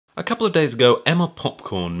A couple of days ago, Emma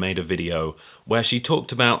Popcorn made a video where she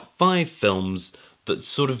talked about 5 films that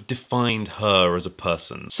sort of defined her as a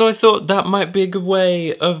person. So I thought that might be a good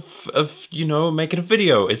way of making a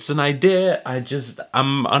video. It's an idea,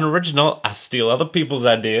 I'm unoriginal, I steal other people's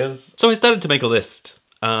ideas. So I started to make a list.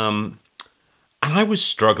 And I was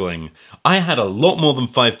struggling. I had a lot more than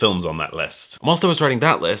 5 films on that list. Whilst I was writing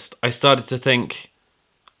that list, I started to think,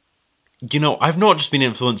 I've not just been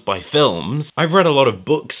influenced by films. I've read a lot of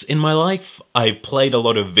books in my life. I've played a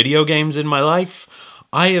lot of video games in my life.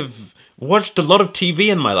 I have watched a lot of TV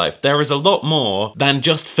in my life. There is a lot more than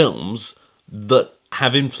just films that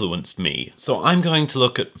have influenced me. So I'm going to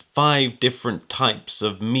look at 5 different types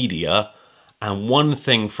of media and one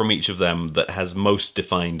thing from each of them that has most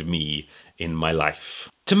defined me in my life.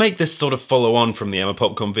 To make this sort of follow on from the Emma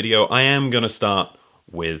Popcorn video, I am going to start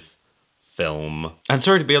with film. And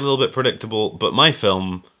sorry to be a little bit predictable, but my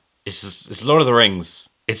film is Lord of the Rings.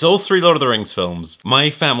 It's all 3 Lord of the Rings films.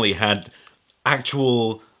 My family had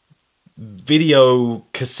actual video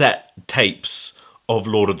cassette tapes of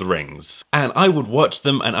Lord of the Rings. And I would watch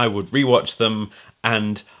them and I would rewatch them,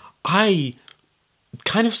 and I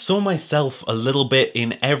kind of saw myself a little bit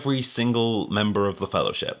in every single member of the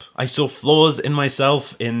Fellowship. I saw flaws in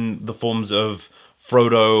myself in the forms of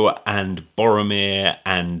Frodo and Boromir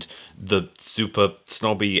and the super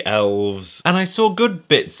snobby elves. And I saw good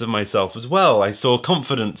bits of myself as well. I saw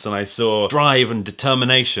confidence and I saw drive and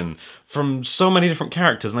determination from so many different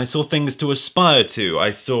characters, and I saw things to aspire to.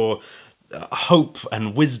 I saw hope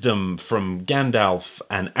and wisdom from Gandalf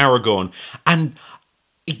and Aragorn, and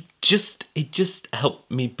it just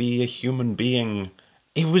helped me be a human being.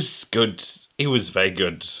 It was good. It was very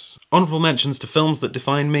good. Honorable mentions to films that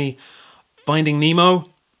define me: Finding Nemo,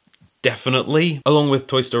 definitely. Along with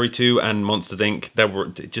Toy Story 2 and Monsters, Inc. There were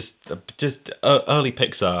just early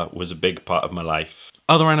Pixar was a big part of my life.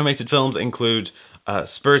 Other animated films include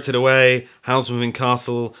Spirited Away, Howl's Moving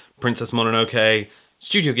Castle, Princess Mononoke,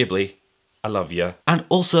 Studio Ghibli, I love ya. And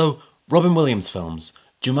also Robin Williams films,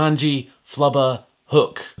 Jumanji, Flubber,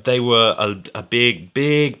 Hook. They were a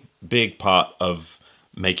big part of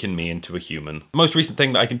making me into a human. The most recent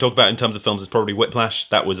thing that I can talk about in terms of films is probably Whiplash.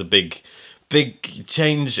 That was a big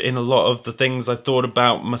change in a lot of the things I thought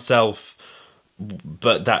about myself,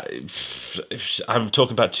 but I'm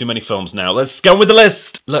talking about too many films now. Let's go with the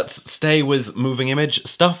list! Let's stay with moving image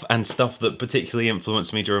stuff and stuff that particularly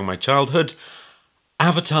influenced me during my childhood.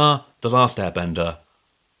 Avatar: The Last Airbender.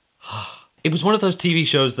 It was one of those TV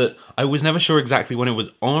shows that I was never sure exactly when it was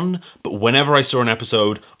on, but whenever I saw an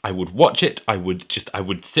episode, I would watch it, I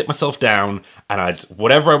would sit myself down, and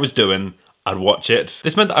whatever I was doing, I'd watch it.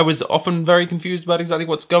 This meant that I was often very confused about exactly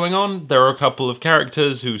what's going on. There are a couple of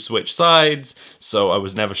characters who switch sides, so I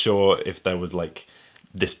was never sure if there was like,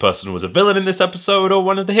 this person was a villain in this episode or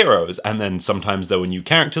one of the heroes. And then sometimes there were new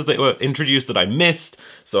characters that were introduced that I missed,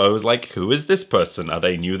 so I was like, who is this person? Are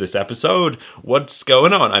they new this episode? What's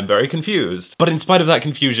going on? I'm very confused. But in spite of that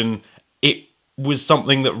confusion, it was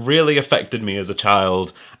something that really affected me as a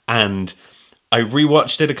child, and I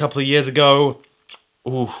rewatched it a couple of years ago.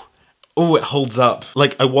 Ooh, it holds up.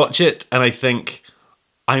 Like, I watch it and I think,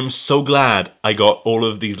 I'm so glad I got all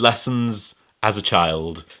of these lessons as a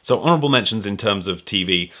child. So honorable mentions in terms of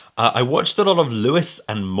TV. I watched a lot of Lewis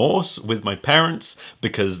and Morse with my parents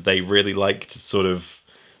because they really liked sort of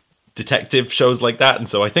detective shows like that, and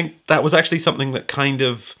so I think that was actually something that kind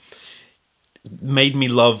of made me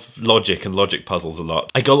love logic and logic puzzles a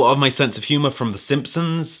lot. I got a lot of my sense of humour from The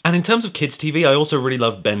Simpsons. And in terms of kids TV, I also really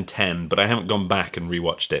love Ben 10, but I haven't gone back and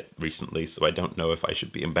rewatched it recently, so I don't know if I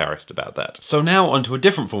should be embarrassed about that. So now onto a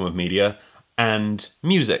different form of media, and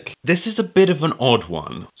music. This is a bit of an odd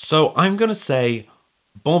one. So I'm gonna say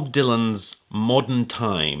Bob Dylan's Modern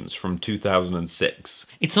Times from 2006.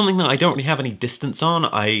 It's something that I don't really have any distance on.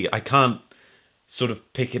 I can't sort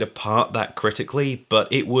of pick it apart that critically,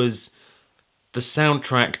 but it was the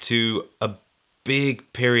soundtrack to a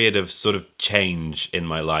big period of sort of change in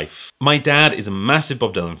my life. My dad is a massive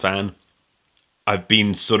Bob Dylan fan. I've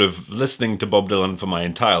been sort of listening to Bob Dylan for my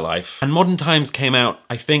entire life. And Modern Times came out,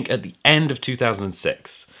 I think, at the end of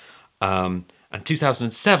 2006. And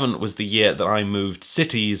 2007 was the year that I moved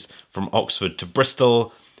cities from Oxford to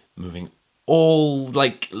Bristol, leave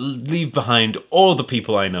behind all the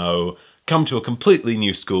people I know, come to a completely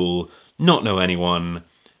new school, not know anyone.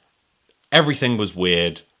 Everything was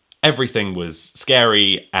weird, everything was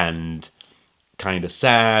scary and kind of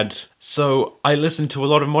sad. So I listened to a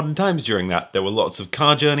lot of Modern Times during that. There were lots of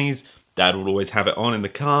car journeys. Dad would always have it on in the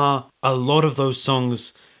car. A lot of those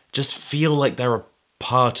songs just feel like they're a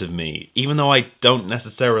part of me. Even though I don't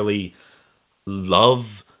necessarily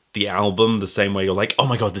love the album the same way you're like, oh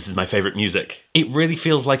my god, this is my favorite music. It really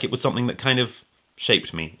feels like it was something that kind of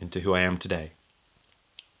shaped me into who I am today.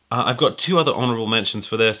 I've got two other honorable mentions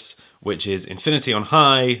for this, which is Infinity on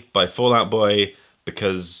High by Fall Out Boy,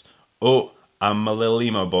 because, oh, I'm a little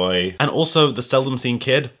emo boy. And also The Seldom Seen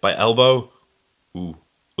Kid by Elbow. Ooh,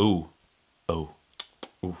 ooh, oh,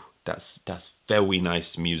 ooh, that's very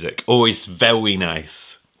nice music. Oh, it's very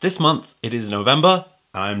nice. This month, it is November.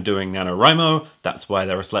 I'm doing NaNoWriMo, that's why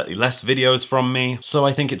there are slightly less videos from me. So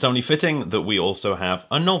I think it's only fitting that we also have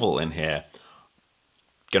a novel in here.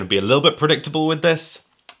 Gonna be a little bit predictable with this,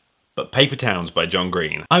 but Paper Towns by John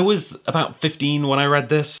Green. I was about 15 when I read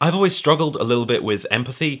this. I've always struggled a little bit with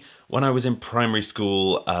empathy. When I was in primary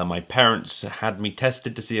school, my parents had me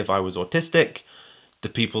tested to see if I was autistic. The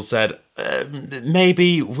people said,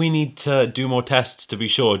 maybe we need to do more tests to be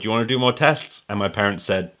sure. Do you want to do more tests? And my parents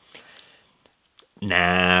said,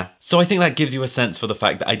 nah. So I think that gives you a sense for the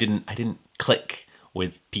fact that I didn't click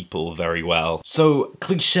with people very well. So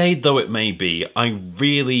cliched though it may be, I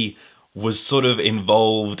really was sort of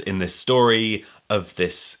involved in this story of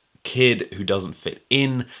this kid who doesn't fit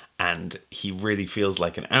in, and he really feels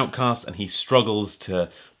like an outcast, and he struggles to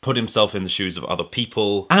put himself in the shoes of other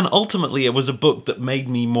people. And ultimately it was a book that made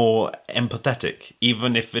me more empathetic,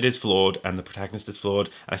 even if it is flawed and the protagonist is flawed.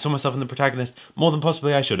 And I saw myself in the protagonist more than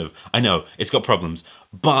possibly I should have. I know, it's got problems,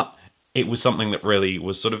 but it was something that really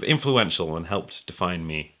was sort of influential and helped define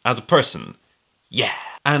me as a person. Yeah.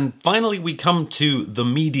 And finally we come to the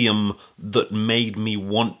medium that made me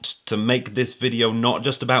want to make this video not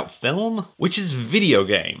just about film, which is video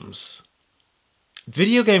games.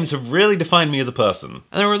 Video games have really defined me as a person.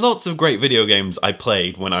 And there are lots of great video games I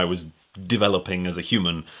played when I was developing as a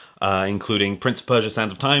human, including Prince of Persia: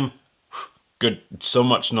 Sands of Time. Good, so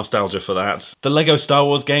much nostalgia for that. The Lego Star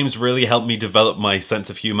Wars games really helped me develop my sense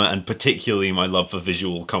of humor and particularly my love for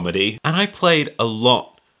visual comedy. And I played a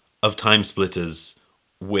lot of Time Splitters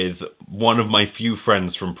with one of my few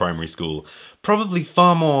friends from primary school. Probably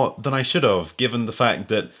far more than I should have, given the fact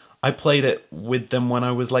that I played it with them when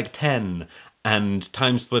I was like 10, and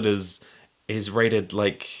Time Splitters is rated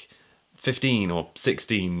like 15 or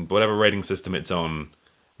 16, whatever rating system it's on.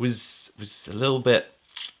 Was a little bit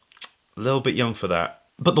young for that.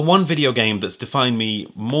 But the one video game that's defined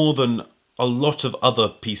me more than a lot of other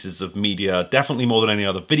pieces of media, definitely more than any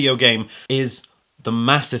other video game, is the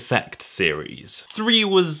Mass Effect series. 3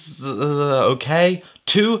 was okay,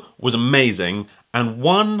 2 was amazing, and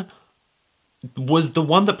 1 was the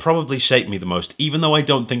one that probably shaped me the most, even though I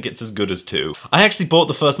don't think it's as good as 2. I actually bought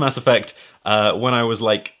the first Mass Effect when I was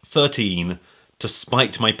like 13 to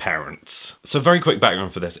spite my parents. So very quick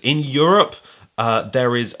background for this. In Europe,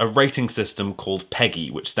 there is a rating system called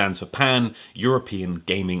PEGI, which stands for Pan-European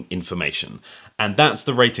Gaming Information. And that's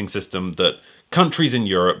the rating system that countries in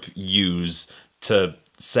Europe use to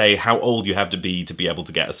say how old you have to be able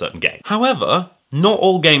to get a certain game. However, not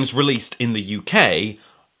all games released in the UK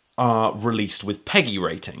are released with PEGI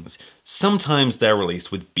ratings. Sometimes they're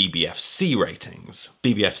released with BBFC ratings.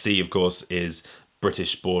 BBFC, of course, is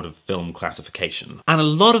British Board of Film Classification. And a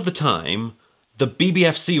lot of the time, the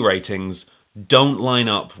BBFC ratings don't line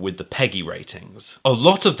up with the PEGI ratings. A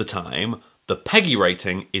lot of the time, the PEGI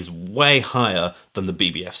rating is way higher than the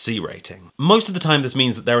BBFC rating. Most of the time this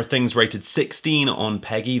means that there are things rated 16 on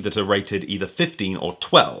PEGI that are rated either 15 or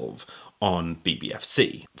 12 on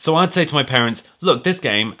BBFC. So I'd say to my parents, look, this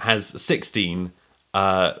game has 16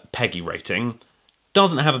 PEGI rating,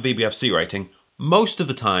 doesn't have a BBFC rating. Most of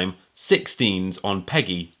the time, 16s on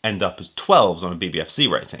PEGI end up as 12s on a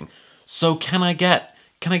BBFC rating. So can I get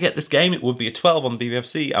this game? It would be a 12 on the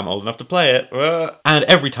BBFC, I'm old enough to play it. And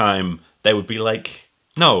every time they would be like,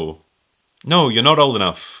 no, you're not old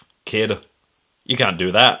enough, kid. You can't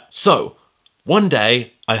do that. So, one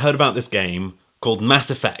day, I heard about this game called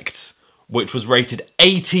Mass Effect, which was rated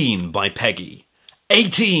 18 by PEGI.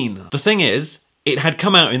 18! The thing is, it had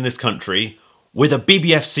come out in this country with a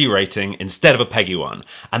BBFC rating instead of a PEGI one,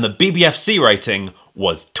 and the BBFC rating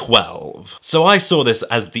was 12. So I saw this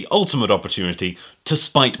as the ultimate opportunity to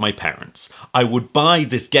spite my parents. I would buy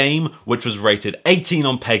this game, which was rated 18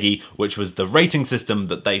 on PEGI, which was the rating system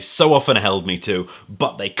that they so often held me to,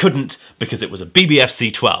 but they couldn't because it was a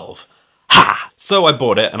BBFC 12. Ha! So I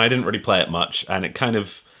bought it, and I didn't really play it much, and it kind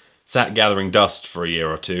of sat gathering dust for a year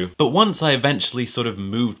or two. But once I eventually sort of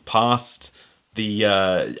moved past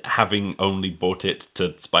the having only bought it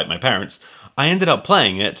to spite my parents, I ended up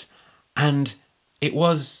playing it, and it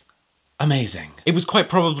was amazing. It was quite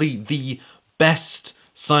probably the best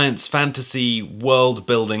science fantasy world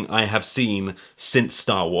building I have seen since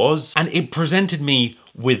Star Wars, and it presented me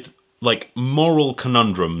with like moral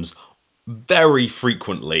conundrums very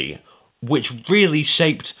frequently, which really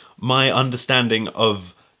shaped my understanding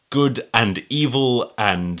of good and evil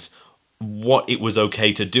and what it was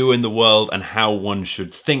okay to do in the world and how one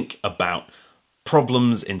should think about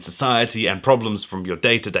problems in society and problems from your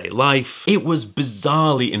day-to-day life. It was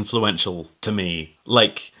bizarrely influential to me.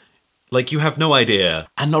 Like you have no idea.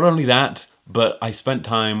 And not only that, but I spent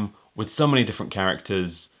time with so many different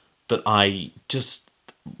characters that I just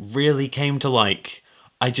really came to like.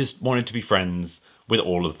 I just wanted to be friends with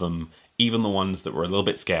all of them, even the ones that were a little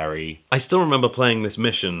bit scary. I still remember playing this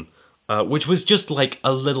mission, which was just like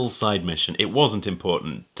a little side mission. It wasn't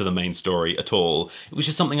important to the main story at all. It was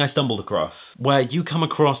just something I stumbled across, where you come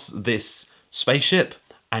across this spaceship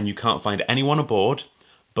and you can't find anyone aboard,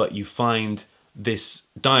 but you find this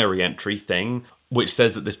diary entry thing which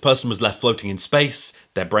says that this person was left floating in space,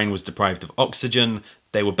 their brain was deprived of oxygen,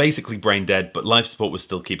 they were basically brain dead, but life support was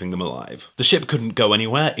still keeping them alive. The ship couldn't go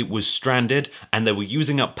anywhere, it was stranded, and they were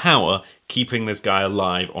using up power, keeping this guy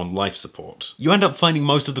alive on life support. You end up finding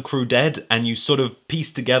most of the crew dead, and you sort of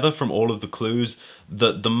piece together from all of the clues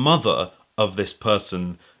that the mother of this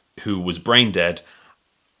person who was brain dead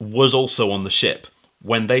was also on the ship.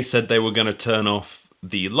 When they said they were going to turn off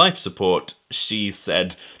the life support, she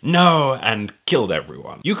said no and killed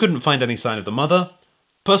everyone. You couldn't find any sign of the mother,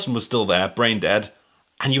 person was still there, brain dead,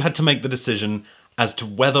 and you had to make the decision as to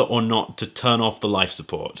whether or not to turn off the life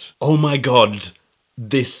support. Oh my god,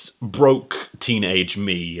 this broke teenage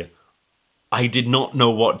me. I did not know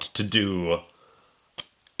what to do.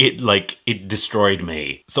 It destroyed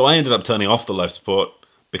me. So I ended up turning off the life support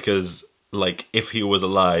because, like, if he was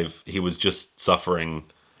alive, he was just suffering.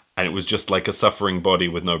 And it was just like a suffering body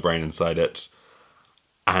with no brain inside it.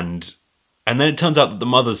 And then it turns out that the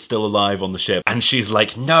mother's still alive on the ship. And she's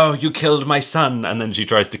like, no, you killed my son. And then she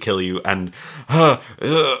tries to kill you and...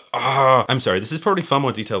 I'm sorry, this is probably far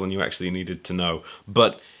more detail than you actually needed to know.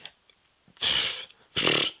 But...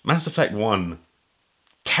 Mass Effect 1.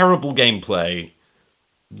 Terrible gameplay.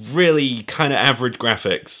 Really kind of average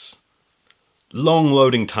graphics. Long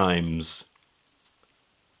loading times.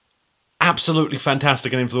 Absolutely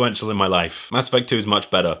fantastic and influential in my life. Mass Effect 2 is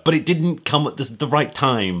much better, but it didn't come at the right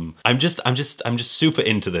time. I'm just super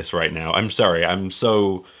into this right now. I'm sorry, I'm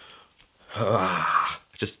so... I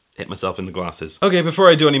just hit myself in the glasses. Okay, before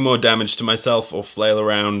I do any more damage to myself or flail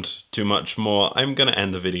around too much more, I'm gonna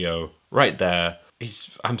end the video right there.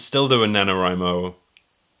 I'm still doing NaNoWriMo.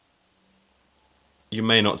 You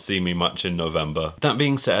may not see me much in November. That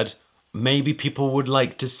being said, maybe people would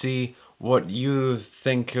like to see what you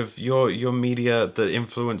think of your media that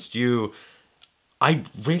influenced you. I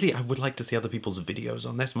would like to see other people's videos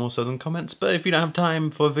on this more so than comments, but if you don't have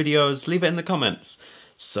time for videos, leave it in the comments.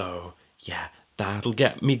 So, yeah, that'll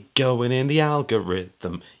get me going in the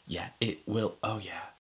algorithm. Yeah, it will. Oh, yeah.